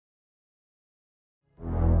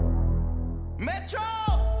Metro!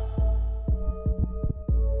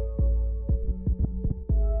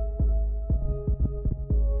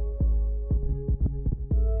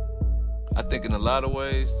 I think in a lot of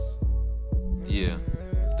ways, yeah,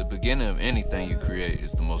 the beginning of anything you create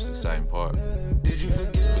is the most exciting part.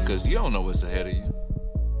 Because you don't know what's ahead of you.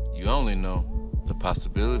 You only know the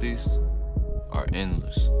possibilities are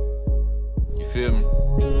endless. You feel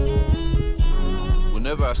me?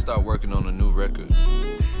 Whenever I start working on a new record,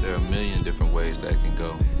 there are a million different ways that it can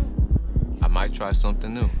go. I might try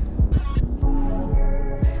something new.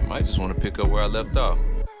 I might just want to pick up where I left off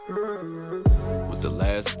with the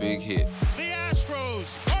last big hit. The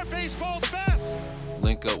Astros are baseball's best.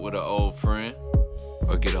 Link up with an old friend,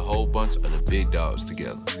 or get a whole bunch of the big dogs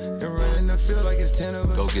together.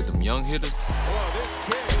 Go get them young hitters. Well, this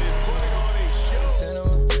kid is putting on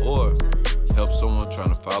a show. Or help someone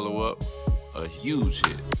trying to follow up a huge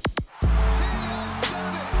hit.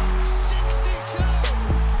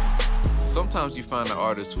 Sometimes you find an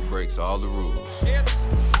artist who breaks all the rules. It's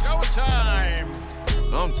showtime.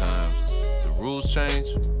 Sometimes the rules change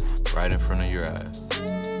right in front of your eyes.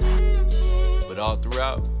 But all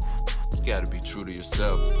throughout, you gotta be true to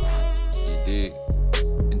yourself. You dig?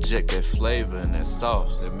 Inject that flavor and that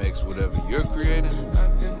sauce that makes whatever you're creating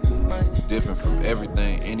different from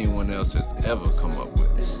everything anyone else has ever come up with.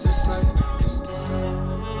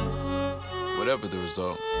 Whatever the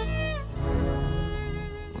result,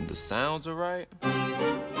 when the sounds are right,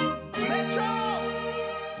 Metro!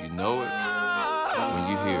 you know it when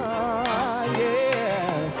you hear it.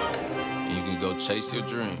 And you can go chase your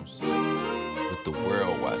dreams with the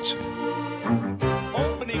world watching.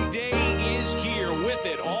 Opening day is here. With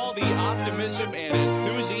it, all the optimism and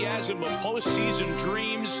enthusiasm of postseason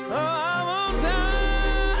dreams.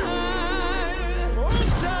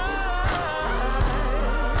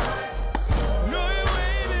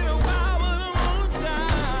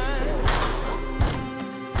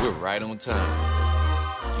 We're right on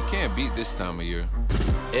time. You can't beat this time of year.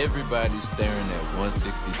 Everybody's staring at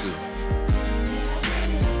 162.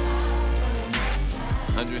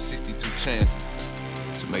 162 chances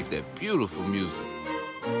to make that beautiful music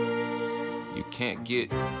you can't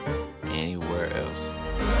get anywhere else.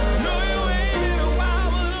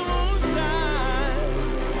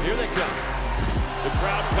 Here they come. The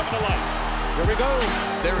crowd coming to life. Here we go.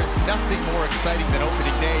 There is nothing more exciting than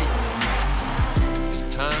opening day. It's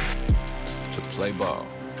time to play ball.